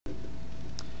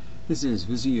This is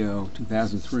Visio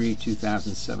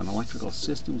 2003-2007 Electrical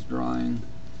Systems Drawing,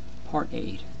 Part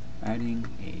 8, Adding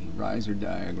a Riser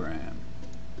Diagram.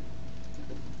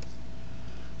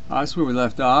 That's where we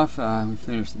left off. We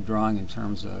finished the drawing in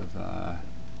terms of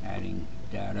adding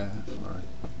data for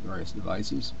various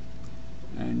devices.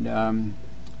 And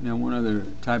now one other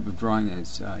type of drawing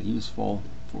that's useful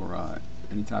for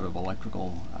any type of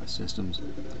electrical systems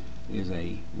is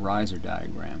a riser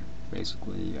diagram.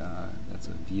 Basically, that's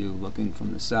a view looking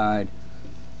from the side,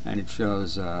 and it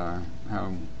shows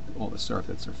how all the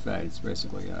circuits are fed. It's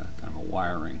basically a kind of a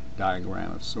wiring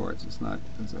diagram of sorts. It's a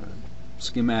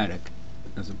schematic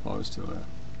as opposed to an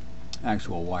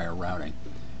actual wire routing.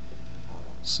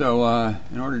 So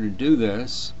in order to do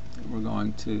this, we're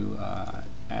going to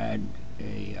add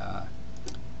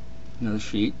another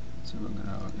sheet. So we're going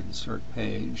to insert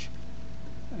page,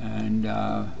 and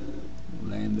we'll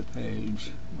name the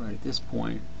page right at this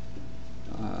point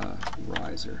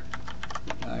riser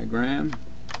diagram.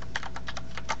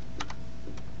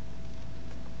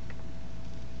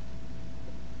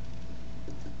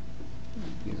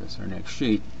 That gives us our next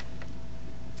sheet.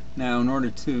 Now, in order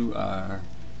to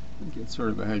get sort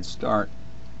of a head start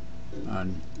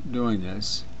on doing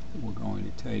this, we're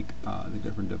going to take the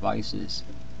different devices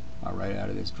right out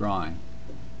of this drawing.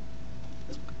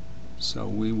 So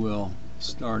we will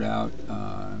start out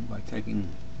by taking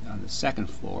on the second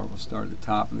floor. We'll start at the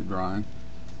top of the drawing,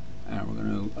 and we're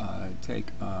going to take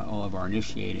all of our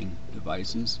initiating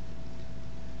devices.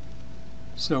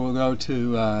 So we'll go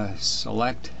to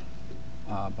select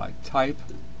by type,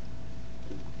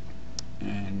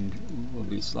 and we'll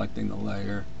be selecting the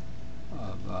layer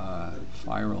of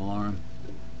fire alarm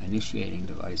initiating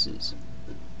devices.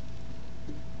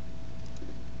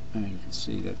 And you can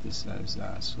see that this has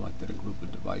selected a group of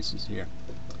devices here.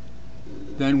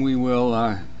 Then we will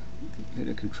hit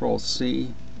a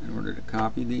Control-C in order to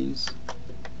copy these,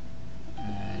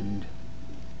 and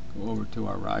go over to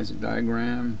our riser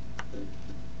diagram,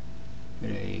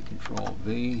 hit a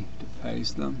Control-V to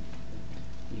paste them.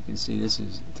 You can see this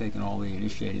is taking all the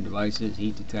initiating devices,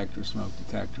 heat detectors, smoke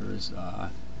detectors,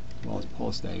 as well as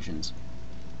pull stations.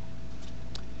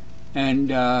 And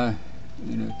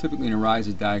typically in a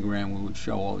riser diagram we would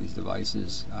show all these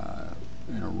devices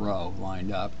in a row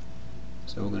lined up.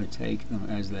 So we're going to take them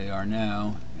as they are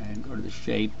now and go to the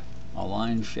shape,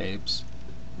 align shapes,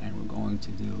 and we're going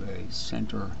to do a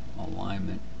center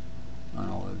alignment on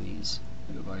all of these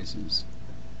devices.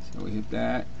 So we hit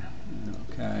that, and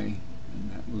OK,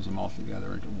 and that moves them all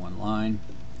together into one line.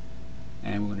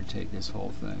 And we're going to take this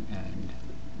whole thing and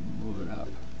move it up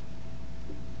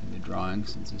in the drawing,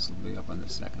 since this will be up on the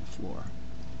second floor.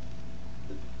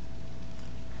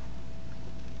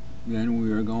 Then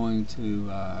we are going to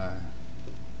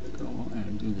go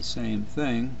and do the same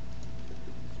thing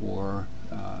for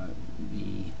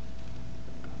the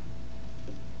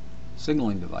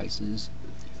signaling devices.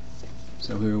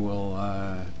 So here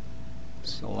we'll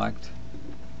select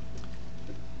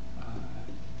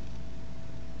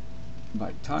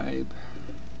by type,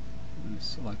 and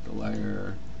select the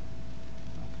layer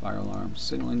fire alarm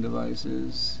signaling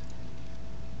devices,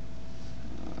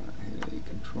 hit a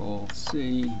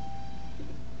Control-C,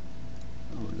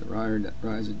 over the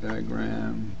riser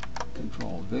diagram,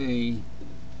 Control-V,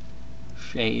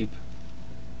 shape,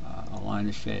 align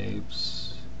the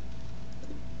shapes,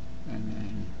 and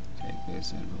then take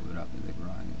this and move it up in the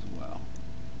drawing as well.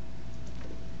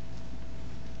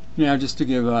 Now, just to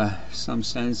give some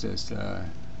sense as to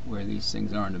where these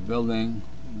things are in the building,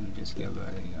 I'm going to just give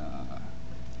a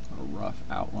rough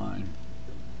outline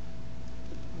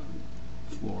of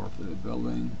the floor for the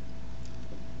building.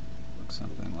 Looks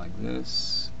something like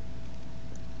this.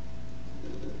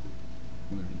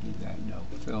 We're going to give that no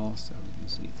fill so we can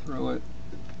see through it.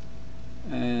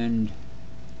 And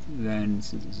then,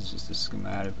 since this is just a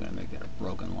schematic, I'm going to make that a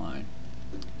broken line.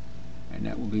 And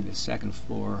that will be the second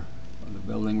floor of the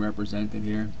building represented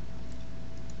here.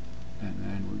 And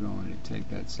then we're going to take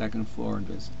that second floor and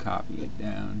just copy it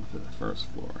down for the first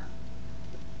floor.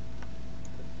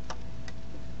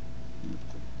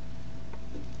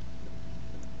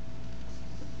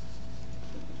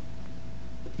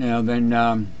 Now then,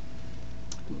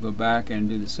 we'll go back and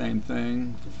do the same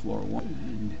thing for floor 1,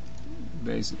 and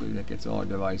basically that gets all our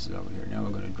devices over here. Now we're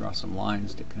going to draw some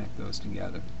lines to connect those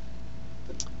together.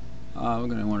 We're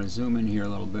going to want to zoom in here a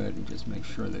little bit and just make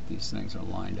sure that these things are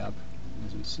lined up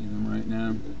as we see them right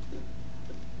now.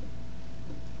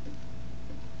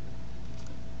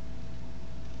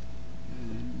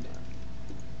 And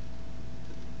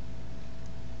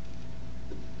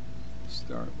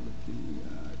start with the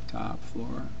top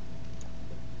floor.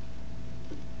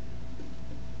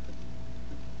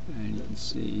 And you can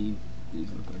see these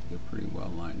look like they're pretty well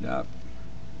lined up.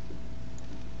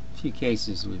 In a few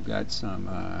cases we've got some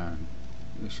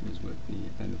issues with the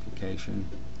identification.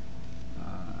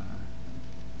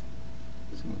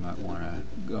 So we might want to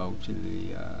go to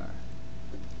the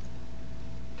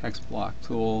text block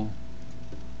tool,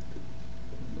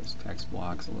 those text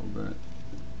blocks a little bit,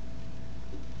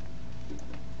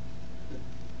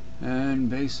 and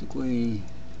basically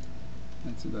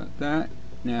that's about that.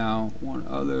 Now, one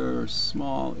other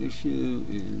small issue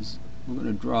is we're going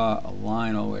to draw a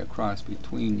line all the way across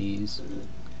between these, and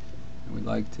we'd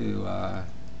like to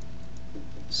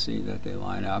see that they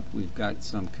line up. We've got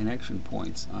some connection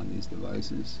points on these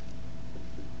devices,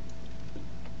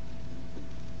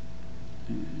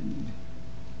 and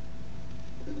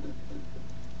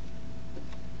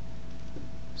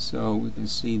so we can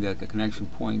see that the connection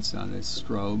points on this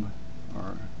strobe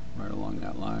are right along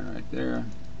that line right there.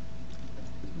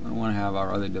 We don't want to have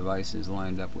our other devices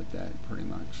lined up with that pretty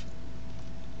much.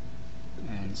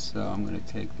 And so I'm going to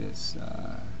take this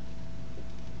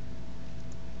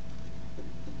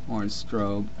orange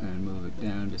strobe and move it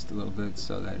down just a little bit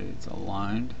so that it's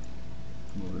aligned.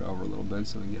 Move it over a little bit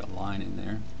so we can get a line in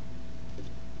there.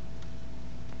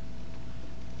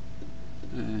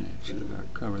 And it should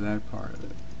about cover that part of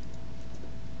it.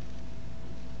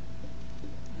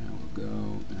 And we'll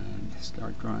go and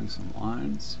start drawing some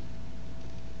lines.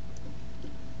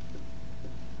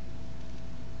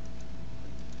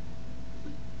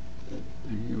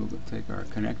 And here we'll go take our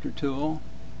connector tool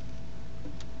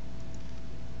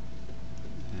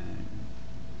and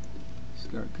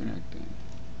start connecting.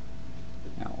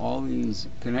 Now all these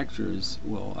connectors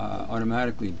will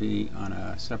automatically be on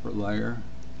a separate layer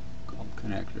called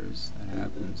connectors. That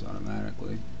happens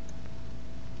automatically.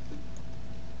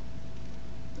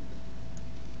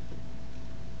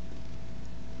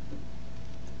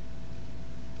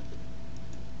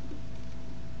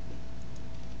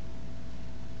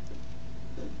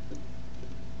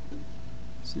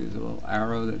 See, there's a little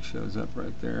arrow that shows up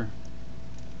right there.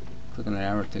 Click on the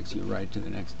arrow, it takes you right to the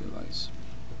next device.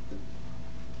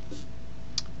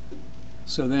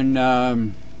 So then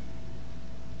I'm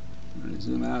going to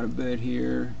zoom out a bit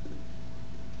here,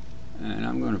 and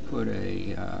I'm going to put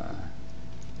a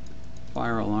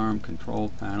fire alarm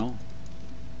control panel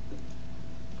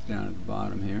down at the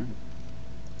bottom here.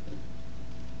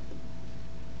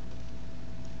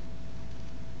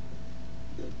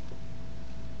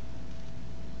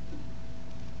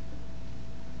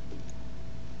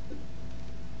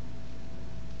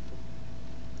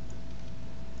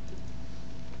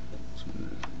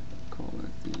 Call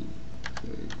it the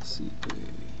KCP.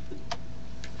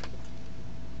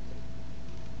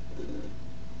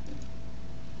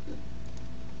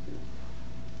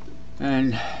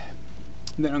 And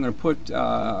then I'm going to put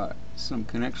some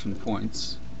connection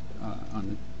points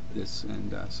on this,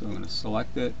 and so I'm going to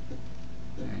select it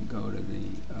and go to the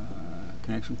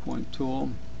connection point tool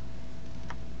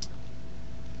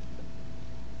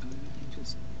and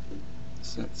just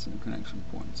set some connection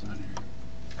points on here.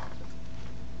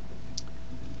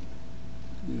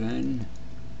 Then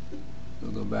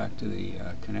we'll go back to the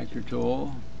connector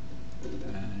tool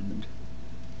and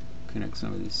connect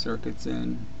some of these circuits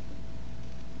in.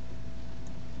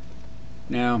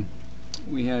 Now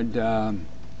we had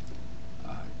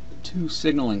 2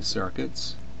 signaling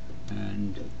circuits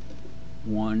and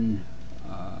 1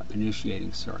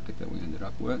 initiating circuit that we ended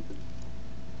up with.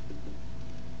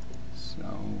 So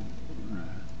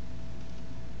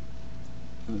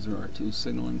those are our 2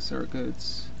 signaling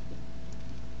circuits,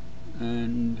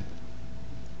 and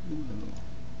we'll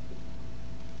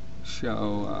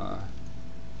show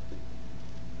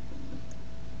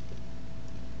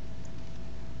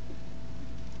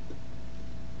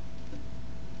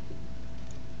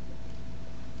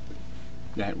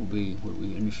that will be where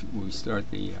we start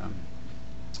the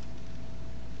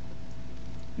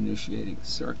initiating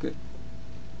circuit.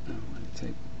 I'm going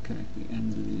to connect the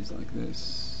ends of these like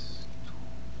this.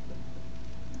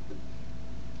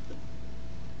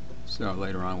 So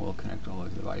later on we'll connect all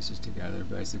those devices together.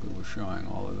 Basically we're showing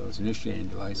all of those initiating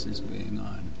devices being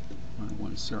on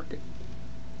one circuit.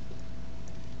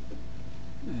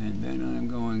 And then I'm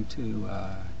going to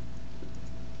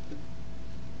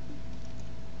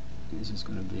this is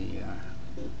going to be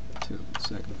to the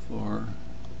 2nd floor,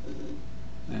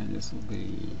 and this will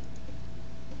be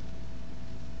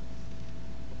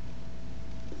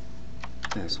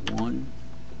S1,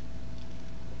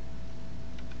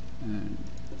 and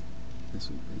this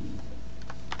will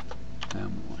be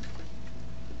M1.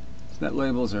 So that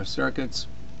labels our circuits.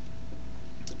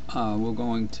 We're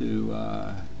going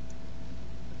to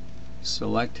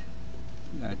select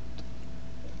that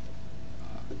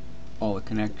all the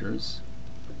connectors.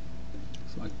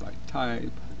 Select by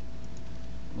type,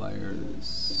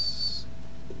 layers,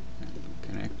 and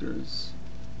connectors.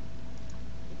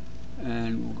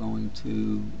 And we're going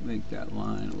to make that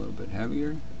line a little bit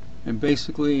heavier. And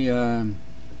basically, that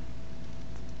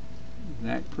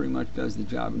pretty much does the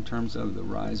job in terms of the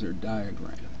riser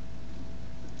diagram.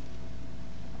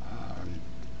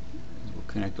 We'll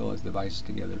connect all those devices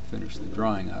together to finish the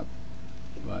drawing up,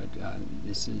 but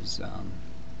this is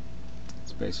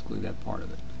it's basically that part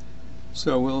of it.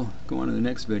 So we'll go on to the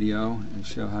next video and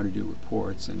show how to do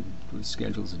reports and with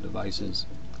schedules of devices,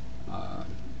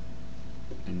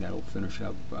 and that will finish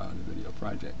up the video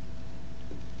project.